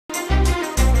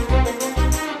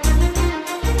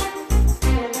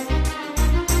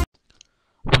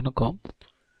வணக்கம்.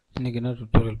 இன்றைக்கி என்ன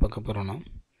டுட்டோரியல் பார்க்க போகிறோன்னா,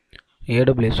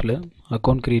 AWSல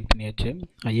அக்கௌண்ட் க்ரியேட் பண்ணியாச்சு,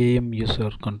 IAM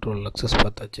யூசர் கண்ட்ரோல் அக்சஸ்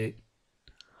பார்த்தாச்சு.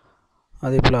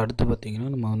 அதே போல் அடுத்து பார்த்திங்கன்னா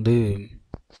நம்ம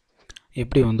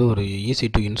எப்படி ஒரு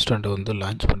EC2 இன்ஸ்டண்ட்டை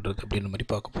லான்ச் பண்ணுறது அப்படின்ற மாதிரி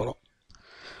பார்க்க போகிறோம்.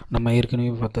 நம்ம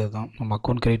ஏற்கனவே பார்த்தது தான், நம்ம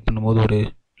அக்கௌண்ட் க்ரியேட் பண்ணும்போது ஒரு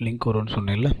லிங்க் வரும்னு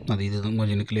சொன்னேன்ல, அது இதுதான்.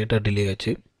 கொஞ்சம் எனக்கு லேட்டாக டிலே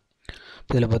ஆச்சு.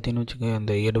 இதில் பார்த்தீங்கன்னு வச்சுக்கோங்க,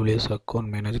 அந்த AWS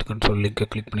அக்கௌண்ட் மேனேஜர் கண்ட்ரோல் லிங்கை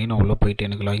கிளிக் பண்ணி நான் உள்ளே போயிட்டு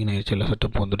எனக்கு லாகின் ஆகிடுச்சு, எல்லா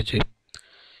செட்டப் வந்துடுச்சு.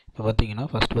 இப்போ பார்த்தீங்கன்னா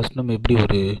ஃபஸ்ட் நம்ம எப்படி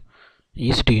ஒரு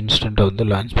EC2 இன்ஸ்டண்ட்டை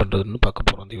லான்ச் பண்ணுறதுன்னு பார்க்க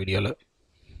போகிறோம் இந்த வீடியோவில்.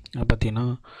 பார்த்தீங்கன்னா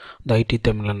இந்த IT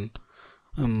தமிழன்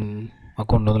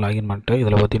அக்கௌண்ட் லாகின் பண்ணிட்டேன்.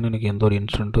 இதில் பார்த்தீங்கன்னா எனக்கு எந்த ஒரு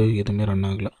இன்ஸ்டண்ட்டும் எதுவுமே ரன்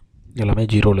ஆகலை, எல்லாமே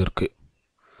ஜீரோவில் இருக்குது.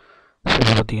 ஸோ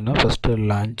பார்த்தீங்கன்னா ஃபஸ்ட்டு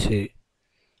லான்ச்சு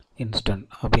இன்ஸ்டன்ட்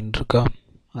அப்படின்னு இருக்கா,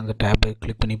 அந்த டேப்பை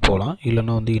கிளிக் பண்ணி போகலாம்.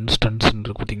 இல்லைன்னா இன்ஸ்டன்ட்ஸ்ன்னு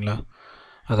இருக்குது பார்த்தீங்களா,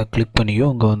 அதை கிளிக்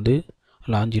பண்ணியும் அங்கே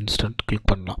லான்ச் இன்ஸ்டன்ட் கிளிக்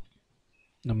பண்ணலாம்.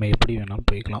 நம்ம எப்படி வேணாலும்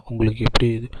போய்க்கலாம், உங்களுக்கு எப்படி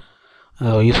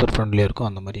யூசர் ஃப்ரெண்ட்லியாக இருக்கும்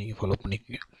அந்த மாதிரி நீங்கள் ஃபாலோ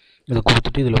பண்ணிக்கோங்க. இதை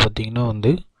கொடுத்துட்டு இதில் பார்த்தீங்கன்னா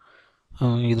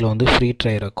இதில் ஃப்ரீ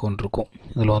ட்ரையர் அக்கௌண்ட் இருக்கும்.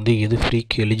 இதில் எது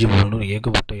ஃப்ரீக்கு எலிஜிபிள்னு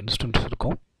ஏகப்பட்ட இன்ஸ்டன்ஸ்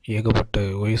இருக்கும், ஏகப்பட்ட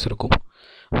OS இருக்கும்.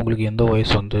 உங்களுக்கு எந்த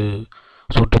OS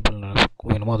சூட்டபிள்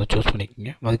வேணுமோ அதை சூஸ்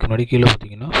பண்ணிக்கோங்க. அதுக்கு முன்னாடி கீழே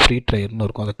பார்த்தீங்கன்னா ஃப்ரீ ட்ரையர்னு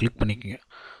இருக்கும், அதை கிளிக் பண்ணிக்கோங்க.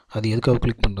 அது எதுக்காக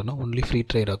கிளிக் பண்ணுறதுன்னா, ஒன்லி ஃப்ரீ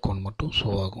ட்ரையர் அக்கௌண்ட் மட்டும் ஷோ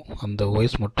ஆகும், அந்த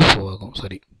OS மட்டும் ஷோ ஆகும்.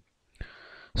 சரி,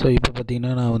 ஸோ இப்போ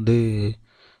பார்த்தீங்கன்னா நான்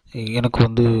எனக்கு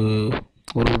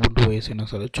ஒரு Ubuntu OS என்ன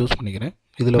சார் சூஸ் பண்ணிக்கிறேன்.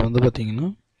 இதில் பார்த்தீங்கன்னா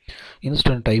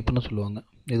இன்ஸ்டன்ட் டைப்புன்னு சொல்லுவாங்க.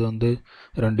 இது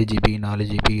 2GB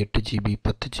 4GB 8GB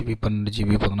 10GB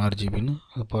 12GB 16GBன்னு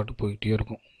அது பாட்டு போய்கிட்டே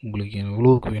இருக்கும். உங்களுக்கு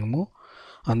எவ்வளோக்கு வேணுமோ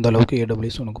அந்த அளவுக்கு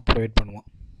AWS உனக்கு ப்ரொவைட் பண்ணுவான்,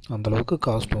 அந்தளவுக்கு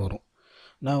காஸ்ட்டும் வரும்.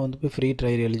 நான் இப்போ ஃப்ரீ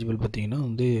ட்ரையர் எலிஜிபிள் பார்த்தீங்கன்னா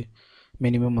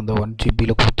மினிமம்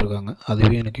 1GBயில் கொடுத்துருக்காங்க.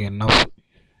 அதுவே எனக்கு என்எஃப்,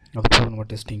 அதுக்காக நம்ம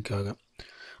டெஸ்டிங்க்காக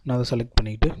நான் அதை செலக்ட்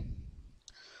பண்ணிக்கிட்டு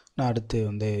நான் அடுத்து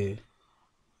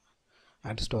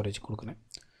ஆட் ஸ்டோரேஜ் கொடுக்குறேன்.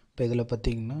 இப்போ இதில்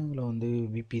பார்த்திங்கன்னா இதில்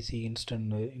VPC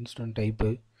இன்ஸ்டன்ட் டைப்பு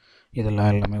இதெல்லாம்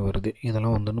எல்லாமே வருது.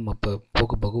 இதெல்லாம் நம்ம இப்போ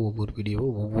போக போக ஒவ்வொரு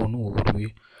ஒவ்வொன்றும்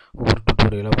ஒவ்வொரு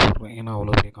டுட்டோரியலாக போடுறேன். ஏன்னா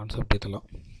அவ்வளோ பெரிய கான்செப்ட் இதெல்லாம்.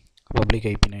 பப்ளிக்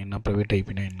ஐபினா என்ன, ப்ரைவேட்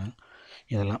ஐபினா என்ன,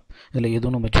 இதெல்லாம் இதில்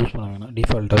எதுவும் நம்ம சூஸ் பண்ண வேணாம்,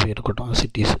 டிஃபால்ட்டாகவே இருக்கட்டும்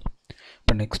சிட்டிஸ்.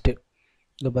 இப்போ நெக்ஸ்ட்டு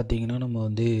இதை பார்த்திங்கன்னா நம்ம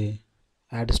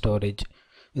ஆட் ஸ்டோரேஜ்,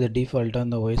 இது டிஃபால்ட்டாக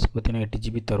அந்த OS பார்த்திங்கன்னா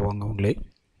 8GB தருவாங்க அவங்களே.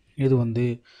 இது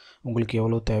உங்களுக்கு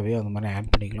எவ்வளோ தேவையோ அந்த மாதிரி ஆட்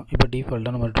பண்ணிக்கலாம். இப்போ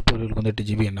டிஃபால்ட்டாக நம்ம டுட்டோரியலுக்கு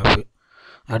 8GB என்எஃப்.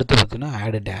 அடுத்து பார்த்திங்கன்னா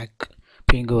ஆட் டேக்.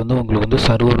 இப்போ இங்கே உங்களுக்கு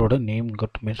சர்வரோட நேம்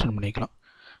மென்ஷன் பண்ணிக்கலாம்.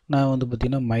 நான்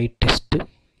பார்த்திங்கன்னா மை டெஸ்ட்டு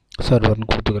சர்வர்னு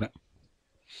கொடுத்துக்கிறேன்.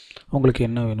 உங்களுக்கு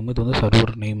என்ன வேணுமோ இது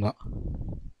சர்வர் நேம் தான்.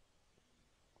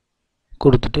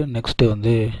 கொடுத்துட்டு நெக்ஸ்ட்டு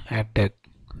ஆட் டேக்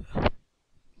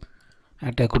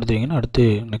கொடுத்துட்டிங்கன்னா அடுத்து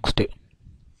நெக்ஸ்ட்டு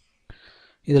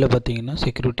இதில் பார்த்தீங்கன்னா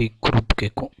செக்யூரிட்டி குரூப்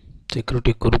கேட்கும்.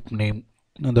 செக்யூரிட்டி குரூப் நேம்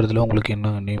அந்த இடத்துல உங்களுக்கு என்ன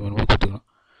நேம் வேணுமோ கொடுத்துக்கலாம்.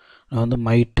 நான்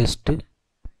மை டெஸ்ட்டு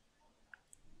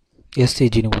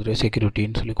SCGன்னு கொடுத்துருவேன்,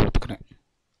 செக்யூரிட்டின்னு சொல்லி கொடுத்துக்கிறேன்.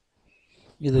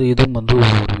 இதுவும்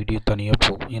ஒரு வீடியோ தனியாக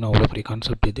போகும், ஏன்னா அவ்வளோ பெரிய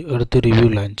கான்செப்ட் இது. அடுத்து ரிவ்யூ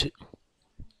லான்ச்சு.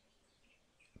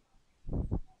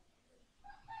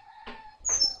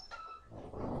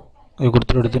 இது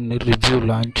கொடுத்துட்டு அடுத்து ரிவ்யூ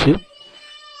லான்ச்சு.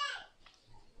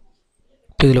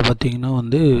 இதில் பார்த்தீங்கன்னா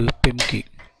பெம்கி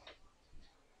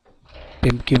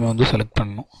செலக்ட்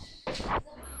பண்ணணும்.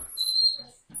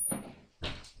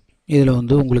 இதில்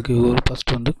உங்களுக்கு ஒரு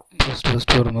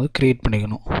ஃபஸ்ட்டு வரும்போது க்ரியேட்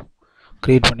பண்ணிக்கணும்.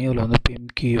 க்ரியேட் பண்ணி அதில்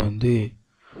பெம்கி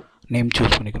நேம்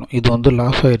சூஸ் பண்ணிக்கணும். இது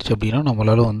லாஸ் ஆகிடுச்சு அப்படின்னா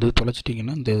நம்மளால்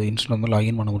தொலைச்சிட்டிங்கன்னா இந்த இன்ஸ்டால்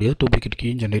லாகின் பண்ண முடியாது, டூப்ளிகேட்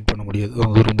கீயும் ஜென்ரேட் பண்ண முடியாது,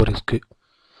 அது ரொம்ப ரிஸ்க்கு.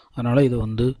 அதனால்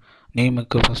இது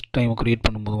நேமுக்கு ஃபஸ்ட் டைம் க்ரியேட்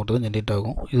பண்ணும்போது மட்டும் தான் ஜென்ரேட்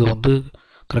ஆகும். இது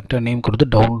கரெக்டாக நேம் கொடுத்து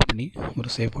டவுன்லோட் பண்ணி ஒரு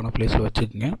சேஃபான ப்ளேஸில்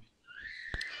வச்சுக்கோங்க.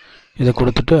 இதை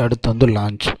கொடுத்துட்டு அடுத்து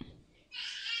லான்ச்.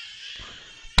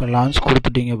 இப்போ லான்ச்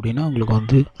கொடுத்துட்டிங்க அப்படின்னா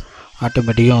உங்களுக்கு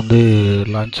ஆட்டோமேட்டிக்காக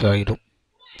லான்ச் ஆகிடும்.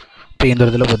 இப்போ இந்த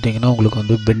இடத்துல பார்த்தீங்கன்னா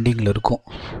உங்களுக்கு பெண்டிங்கில் இருக்கும்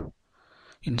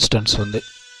இன்ஸ்டன்ஸ்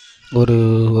ஒரு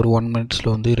 1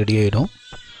 மினிட்ஸில் ரெடி ஆகிடும்.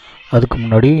 அதுக்கு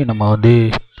முன்னாடி நம்ம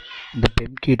இந்த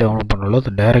பெம்கி டவுன்லோட் பண்ணல,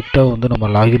 அது டைரெக்டாக நம்ம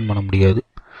லாகின் பண்ண முடியாது.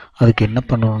 அதுக்கு என்ன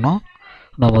பண்ணணும்னா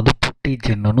நம்ம புட்டி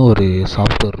ஜென்னு ஒரு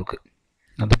சாஃப்ட்வேர் இருக்குது,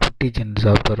 அந்த புட்டி ஜென்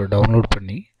சாஃப்ட்வேரை டவுன்லோட்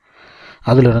பண்ணி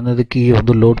அதில் இருந்தது கீயை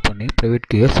லோட் பண்ணி ப்ரைவேட்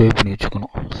கீயை சேவ் பண்ணி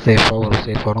வச்சுக்கணும்,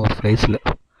 சேஃபான ஒரு ப்ளேஸில்.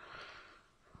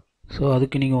 ஸோ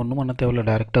அதுக்கு நீங்கள் ஒன்றும் பண்ண தேவையில்ல,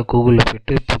 டேரெக்டாக கூகுளில்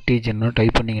போய்ட்டு புட்டி ஜென்னு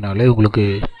டைப் பண்ணிங்கனாலே உங்களுக்கு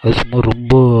அது சும்மா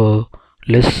ரொம்ப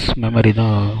லெஸ் மெமரி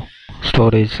தான்,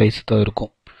 ஸ்டோரேஜ் சைஸ் தான்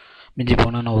இருக்கும். மிஞ்சி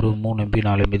போனால் நான் ஒரு 3MB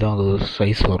 4MB தான் அது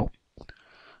சைஸ் வரும்.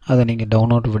 அதை நீங்கள்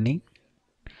டவுன்லோட் பண்ணி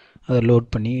அதை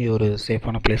லோட் பண்ணி ஒரு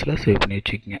சேஃபான ப்ளேஸில் சேவ் பண்ணி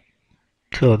வச்சுக்கோங்க.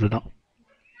 ஸோ அதுதான்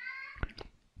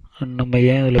நம்ம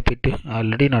ஏன் இதில் போய்ட்டு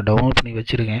ஆல்ரெடி நான் டவுன்லோட் பண்ணி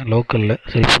வச்சுருக்கேன் லோக்கலில்.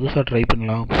 சரி புதுசாக ட்ரை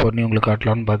பண்ணி உங்களுக்கு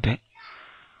காட்டலான்னு பார்த்தேன்.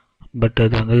 பட்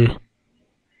அது வந்து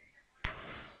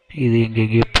இது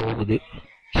எங்கெங்கேயோ போகுது.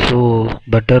 ஸோ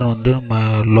பெட்டர் வந்து நம்ம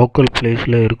லோக்கல்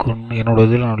பிளேஸில் இருக்கணும்னு என்னோடய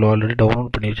இதில் நான் ஆல்ரெடி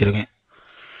டவுன்லோட் பண்ணி வச்சுருக்கேன்.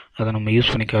 அதை நம்ம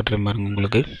யூஸ் பண்ணி காட்டுற மாதிரி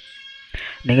உங்களுக்கு.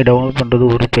 நீங்கள் டவுன்லோட் பண்ணுறது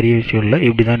ஒரு பெரிய விஷயம் இல்லை.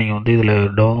 இப்படி தான் நீங்கள் வந்து இதில்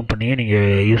டவுன்லோட் பண்ணியே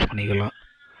நீங்கள் யூஸ் பண்ணிக்கலாம்.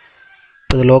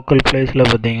 இப்போ இது லோக்கல் பிளேஸில்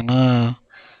பார்த்தீங்கன்னா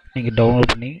நீங்கள்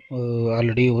டவுன்லோட் பண்ணி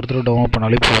ஆல்ரெடி ஒருத்தர் டவுன்லோட்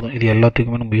பண்ணாலே போதும். இது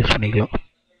எல்லாத்துக்குமே நம்ம யூஸ் பண்ணிக்கலாம்.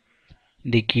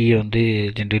 இந்த கீயை வந்து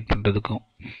ஜென்ரேட் பண்ணுறதுக்கும்.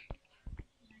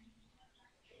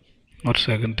 ஒரு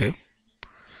செகண்டு,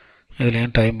 இதில்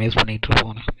ஏன் டைம் வேஸ்ட்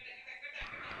பண்ணிகிட்ருப்போங்க.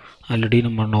 ஆல்ரெடி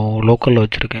நம்ம லோக்கலில்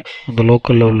வச்சுருக்கேன். அந்த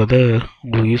லோக்கலில் உள்ளதை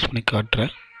உங்களுக்கு யூஸ் பண்ணி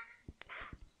காட்டுறேன்.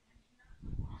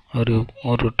 ஒரு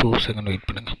 2 செகண்ட் வெயிட்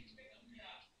பண்ணுங்கள்.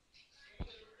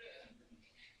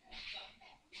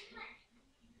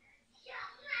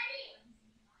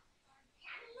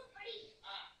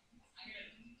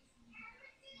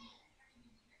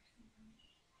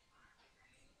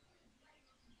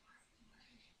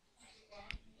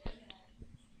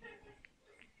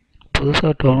 புதுசாக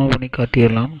டவுன்லோட் பண்ணி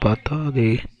காட்டிடலான்னு பார்த்தா அது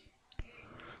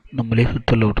நம்மளே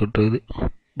சுத்தல விட்டுட்டுருக்குது.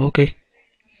 ஓகே,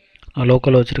 நான்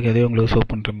லோக்கலில் வச்சுருக்கேன். எதையும் உங்களுக்கு ஷோ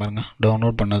பண்ணுறேன் பாருங்கள்.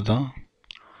 டவுன்லோட் பண்ணது தான்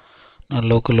நான்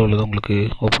லோக்கலில் உள்ளதை உங்களுக்கு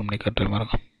ஓப்பன் பண்ணி காட்டுறேன்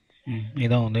பாருங்க.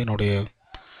 இதான் வந்து என்னுடைய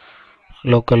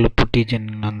லோக்கல்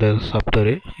புட்டிஜின் அந்த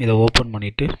சாஃப்ட்வேரு. இதை ஓப்பன்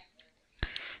பண்ணிவிட்டு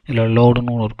இதில்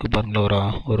லோடுன்னு ஒன்று இருக்குது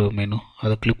பாருங்களேன், ஒரு மெனு.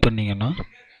 அதை கிளிக் பண்ணிங்கன்னா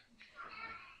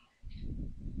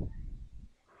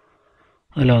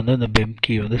அதில் வந்து இந்த பெம்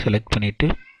கீ வந்து செலக்ட் பண்ணிவிட்டு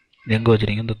எங்கே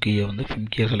வச்சுருங்க இந்த கீயை வந்து பெம்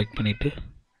கீயை செலக்ட் பண்ணிவிட்டு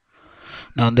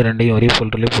நான் வந்து ரெண்டையும் ஒரே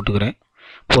ஃபோல்டர்லேயே போட்டுக்கிறேன்.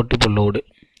 போட்டு இப்போ லோடு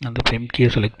அந்த பெம் கீயை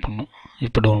செலக்ட் பண்ணணும்.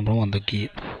 இப்போ டவுன் பண்ணுவோம் அந்த கீயை.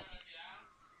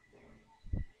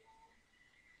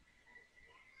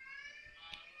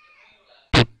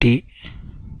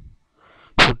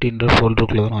 புட்டின்ற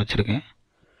ஃபோல்டருக்குள்ளே தான் நான் வச்சுருக்கேன்.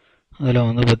 அதில்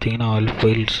வந்து பார்த்திங்கன்னா ஆல்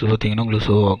ஃபைல்ஸ் பார்த்திங்கன்னா உங்களுக்கு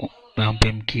ஷோ ஆகும்.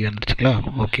 பெம் கீ வந்துருச்சுங்களா?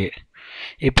 ஓகே,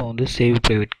 இப்போ வந்து சேவ்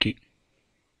ப்ரைவேட் கீ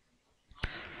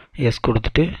எஸ்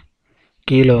கொடுத்துட்டு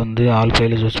கீழே வந்து ஆல்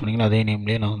ஃபைலை சூஸ் பண்ணிங்கன்னா அதே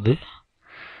நேம்லேயே நான் வந்து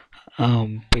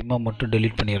பெம்மை மட்டும்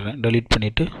டெலீட் பண்ணிடுறேன். டெலீட்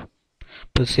பண்ணிவிட்டு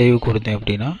இப்போ சேவ் கொடுத்தேன்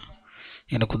அப்படின்னா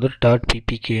எனக்கு வந்து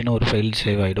 .ppkன்னு ஒரு ஃபைல்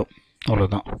சேவ் ஆகிடும்.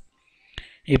 அவ்வளோதான்.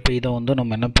 இப்போ இதை வந்து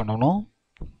நம்ம என்ன பண்ணணும்,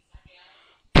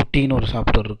 புட்டின்னு ஒரு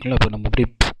சாஃப்ட்வேர் இருக்குல்ல, இப்போ நம்ம எப்படி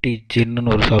புட்டி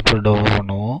ஜின்னு ஒரு சாஃப்ட்வேர் டவுன்லோட்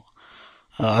பண்ணுவோம்,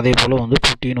 அதே போல் வந்து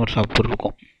புட்டின்னு ஒரு சாஃப்ட்வேர்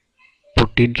இருக்கும்.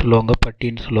 புட்டின்னு சொல்லுவாங்க,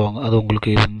 பட்டின்னு சொல்லுவாங்க. அது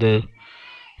உங்களுக்கு வந்து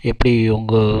எப்படி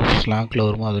உங்கள் ஸ்லாங்கில்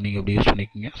வருமோ அதை நீங்கள் எப்படி யூஸ்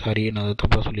பண்ணிக்கோங்க. சாரி, நான் அதை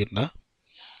தப்பாக சொல்லியிருந்தேன்.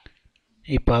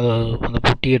 இப்போ அதை அந்த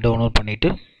புட்டியை டவுன்லோட் பண்ணிவிட்டு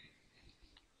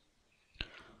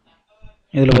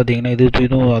இதில் பார்த்தீங்கன்னா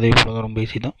இதுவும் அதே போல் தான், ரொம்ப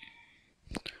ஈஸி தான்.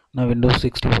 நான் விண்டோஸ்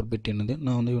 64 பிட் என்னது,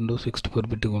 நான் வந்து விண்டோஸ்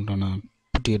 64 பிட்டுக்கு உண்டான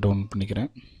புட்டியை டவுன்லோட் பண்ணிக்கிறேன்.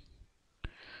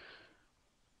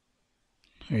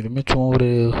 இதுவுமே சும்மா ஒரு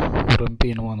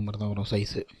MP என்னமோ அந்த மாதிரி தான் வரும்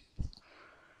சைஸு.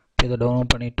 இப்போ இதை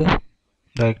டவுன்லோட் பண்ணிவிட்டு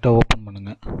டைரெக்டாக ஓப்பன்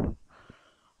பண்ணுங்கள்.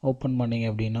 ஓப்பன் பண்ணிங்க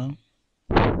அப்படின்னா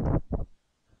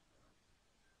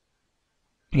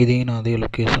இதையும் நான் அதே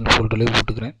லொக்கேஷன் ஃபோல்டர்லேயே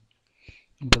போட்டுக்கிறேன்.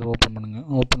 இப்போ இதை ஓப்பன் பண்ணுங்கள்.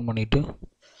 ஓப்பன் பண்ணிவிட்டு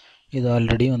இது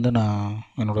ஆல்ரெடி வந்து நான்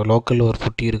என்னோடய லோக்கலில் ஒரு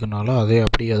புட்டி இருக்கனால அதே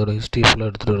அப்படியே அதோடய ஹிஸ்ட்ரி ஃபுல்லாக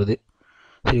எடுத்துகிட்டு வருது.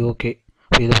 சரி, ஓகே.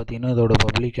 இப்போ இதை பார்த்திங்கன்னா இதோட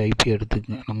பப்ளிக் ஐபி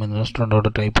எடுத்துக்கங்க. நம்ம இந்த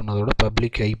ரெஸ்டாரண்ட்டோட டைப் பண்ணதோட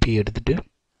பப்ளிக் ஐபி எடுத்துகிட்டு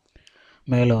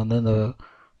மேலே வந்து இந்த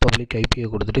பப்ளிக் ஐபியை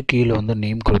கொடுத்துட்டு கீழே வந்து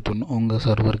நேம் கொடுத்துடணும். உங்கள்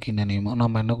சர்வருக்கு என்ன நேமோ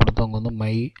நம்ம என்ன கொடுத்தோம், அங்கே வந்து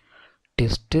மை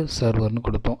டெஸ்ட்டு சர்வர்னு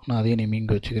கொடுத்தோம். நான் அதே நேம்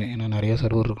இங்கே வச்சுக்கிறேன். ஏன்னா நிறையா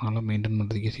சர்வர் இருக்கனால மெயின்டைன்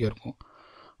பண்ணுறதுக்கு ஈஸியாக இருக்கும்.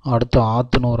 அடுத்து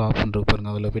ஆத்துன்னு ஒரு ஆப்ஷன் இருக்கு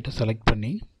பாருங்கள். அதில் போய்ட்டு செலக்ட்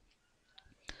பண்ணி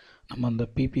நம்ம அந்த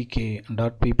 .ppk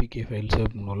ஃபைல் சேவ்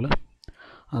பண்ணோம்ல,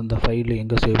 அந்த ஃபைலில்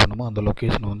எங்கே சேவ் பண்ணணுமோ அந்த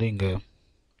லொக்கேஷனை வந்து இங்கே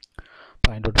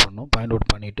பாயிண்ட் அவுட் பண்ணணும். பாயிண்ட் அவுட்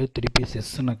பண்ணிவிட்டு திருப்பி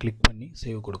செஸ்ஸனை கிளிக் பண்ணி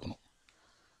சேவ் கொடுக்கணும்.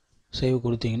 சேவ்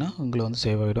கொடுத்தீங்கன்னா உங்களை வந்து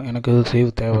சேவ் ஆகிடும். எனக்கு அது சேவ்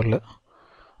தேவையில்லை,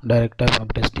 டைரெக்டாக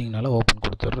நம்ம டெஸ்டிங்னால ஓப்பன்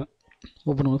கொடுத்துட்றேன்.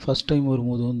 ஓப்பன் பண்ணி ஃபஸ்ட் டைம்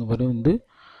வரும்போது இந்த மாதிரி வந்து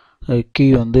கீ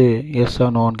வந்து எஸ்ஸா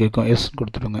நோன்னு கேட்கும். எஸ்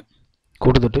கொடுத்துடுங்க.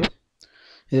 கொடுத்துட்டு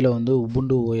இதில் வந்து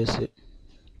உபுண்டு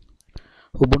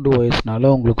ஓஎஸ்னால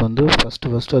உங்களுக்கு வந்து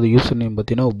ஃபஸ்ட்டு அது யூசர் நேம்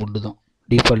பார்த்தீங்கன்னா உபுண்டு தான்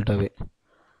டிஃபால்ட்டாகவே.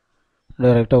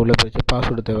 டைரெக்டாக உள்ளே போயிடுச்சு.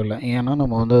 பாஸ்வேர்டு தேவையில்லை. ஏன்னா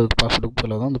நம்ம வந்து அதுக்கு பாஸ்வேர்டுக்கு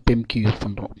பதிலாக தான் அந்த பெம் கீ யூஸ்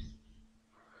பண்ணுறோம்.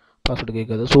 பாஸ்வேர்டு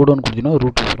கேட்காது. சூடோன்னு கொடுத்தீங்கன்னா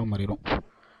ரூட் யூஸராக மாறிடும்.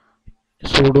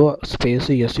 சூடோ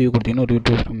ஸ்பேஸு SU கொடுத்தீங்கன்னா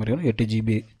ரூட் யூஸராக மாறிடும். 8 GB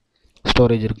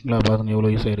ஸ்டோரேஜ் இருக்குங்களா, பாருங்கள் எவ்வளோ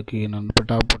யூஸ் ஆகிருக்கு. என்னென்னு இப்போ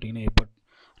டாப் போட்டிங்கன்னா எப்போ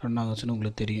ரன் ஆகுச்சுன்னு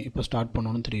உங்களுக்கு தெரியும். இப்போ ஸ்டார்ட்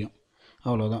பண்ணணும்னு தெரியும்.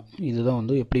 அவ்வளோதான். இதுதான்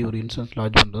வந்து எப்படி ஒரு இன்ஸ்டன்ஸ்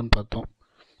லான்ச் பண்ணுறதுன்னு பார்த்தோம்.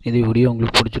 இது வீடியோ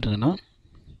உங்களுக்கு பிடிச்சிருந்ததுன்னா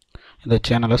இந்த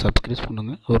சேனலை சப்ஸ்கிரைப்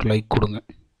பண்ணுங்கள், ஒரு லைக் கொடுங்க,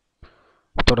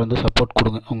 தொடர்ந்து சப்போர்ட்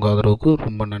கொடுங்க. உங்கள் ஆதரவுக்கு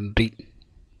ரொம்ப நன்றி.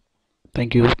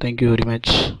 Thank you very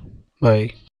much. பாய்.